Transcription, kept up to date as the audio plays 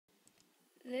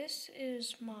This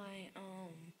is my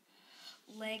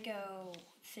Lego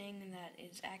thing that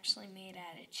is actually made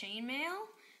out of chainmail,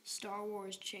 Star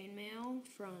Wars chainmail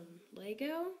from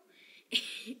Lego,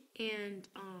 and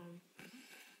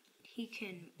he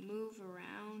can move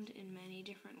around in many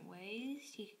different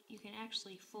ways. You can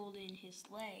actually fold in his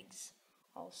legs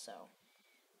also.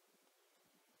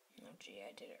 Oh gee,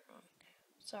 I did it wrong.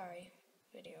 Sorry,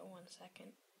 video, 1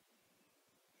 second.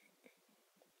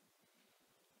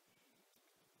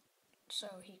 So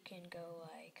he can go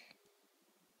like,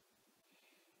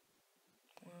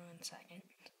 1 second,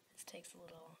 this takes a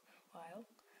little while,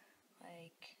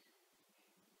 like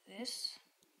this,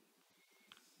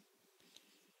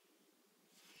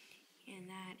 and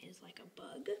that is like a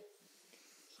bug.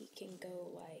 He can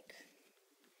go like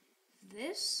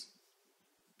this,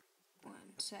 1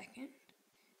 second,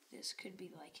 this could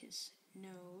be like his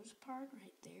nose part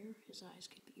right there, his eyes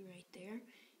could be right there,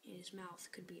 and his mouth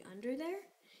could be under there.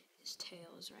 His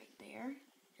tail is right there,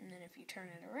 and then if you turn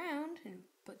it around and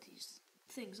put these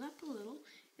things up a little,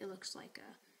 it looks like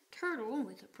a turtle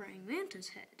with a praying mantis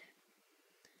head.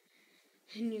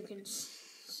 And you can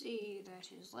see that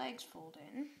his legs fold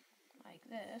in like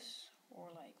this or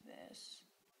like this.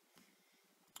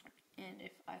 And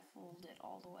if I fold it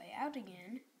all the way out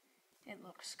again, it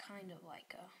looks kind of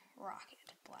like a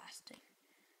rocket blasting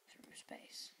through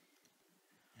space.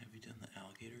 Have you done the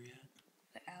alligator yet?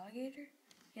 The alligator?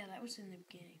 Yeah, that was in the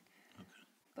beginning. Okay.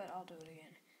 But I'll do it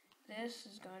again. This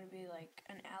is going to be like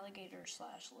an alligator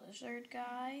slash lizard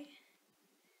guy.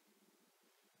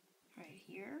 Right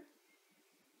here.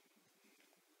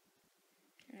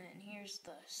 And then here's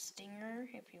the stinger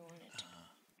if you want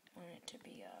it to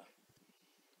be a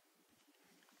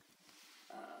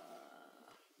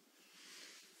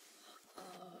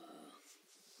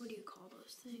what do you call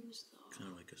those things though?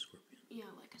 Kind of like a scorpion.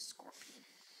 Yeah, like a scorpion.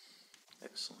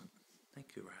 Excellent.